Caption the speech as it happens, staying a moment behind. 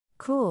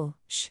Cool,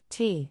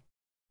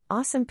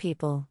 awesome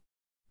people.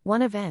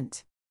 One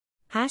event.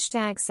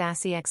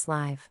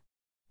 #SassyXLive.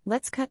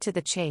 Let's cut to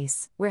the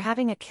chase. We're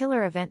having a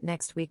killer event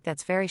next week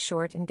that's very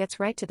short and gets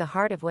right to the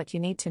heart of what you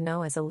need to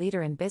know as a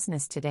leader in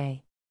business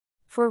today.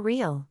 For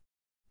real.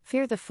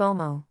 Fear the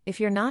FOMO. If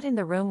you're not in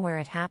the room where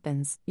it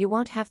happens, you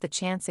won't have the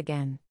chance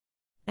again.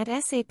 At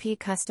SAP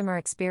Customer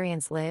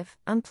Experience Live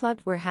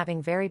Unplugged, we're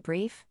having very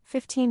brief,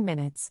 15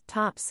 minutes,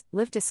 tops,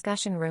 live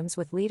discussion rooms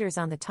with leaders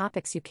on the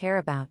topics you care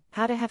about: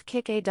 how to have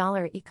kick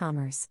 $1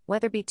 e-commerce,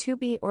 whether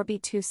B2B or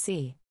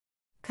B2C.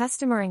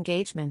 Customer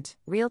engagement,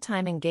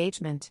 real-time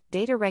engagement,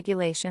 data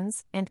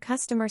regulations, and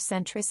customer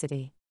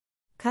centricity.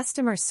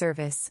 Customer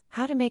service,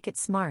 how to make it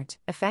smart,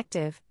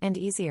 effective, and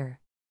easier.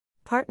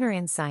 Partner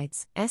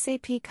insights,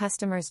 SAP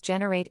customers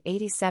generate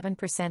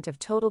 87% of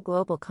total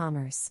global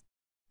commerce.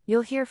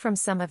 You'll hear from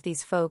some of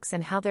these folks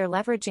and how they're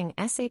leveraging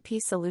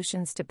SAP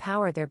solutions to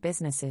power their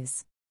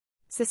businesses.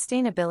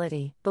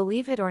 Sustainability,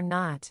 believe it or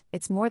not,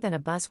 it's more than a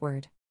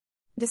buzzword.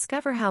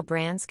 Discover how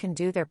brands can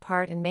do their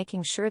part in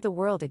making sure the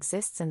world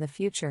exists in the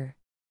future.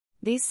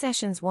 These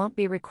sessions won't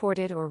be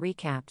recorded or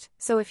recapped,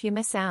 so if you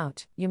miss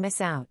out, you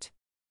miss out.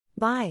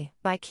 Bye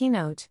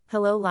keynote,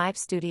 hello live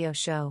studio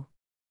show.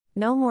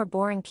 No more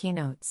boring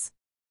keynotes.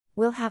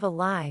 We'll have a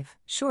live,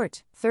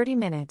 short,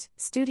 30-minute,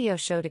 studio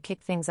show to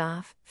kick things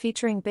off,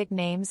 featuring big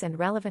names and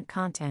relevant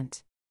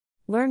content.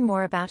 Learn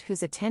more about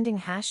who's attending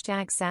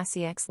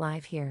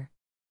 #SassyXLive here.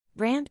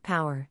 Brand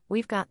power,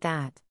 we've got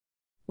that.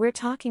 We're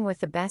talking with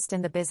the best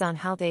in the biz on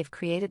how they've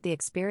created the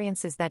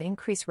experiences that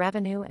increase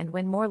revenue and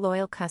win more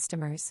loyal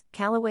customers: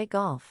 Callaway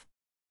Golf,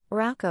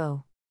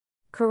 Rauco,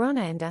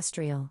 Corona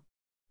Industrial,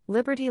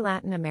 Liberty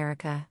Latin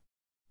America,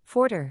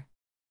 Forter,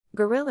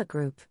 Gorilla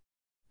Group,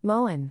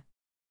 Moen,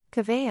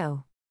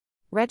 Caveo.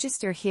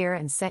 Register here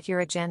and set your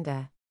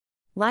agenda.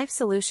 Live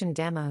solution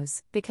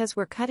demos, because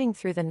we're cutting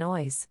through the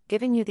noise,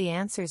 giving you the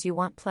answers you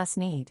want plus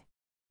need.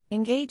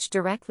 Engage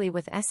directly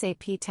with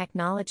SAP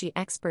technology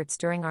experts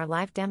during our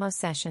live demo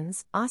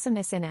sessions.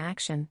 Awesomeness in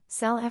action,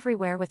 sell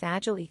everywhere with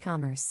agile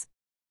e-commerce.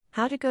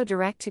 How to go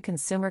direct to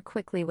consumer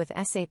quickly with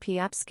SAP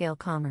Upscale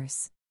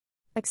Commerce.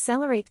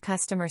 Accelerate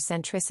customer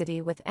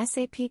centricity with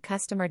SAP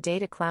Customer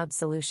Data Cloud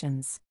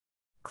Solutions.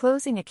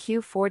 Closing a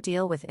Q4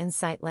 deal with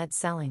insight-led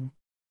selling.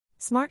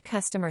 Smart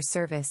customer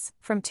service,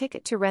 from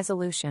ticket to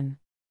resolution.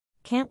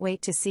 Can't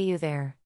wait to see you there.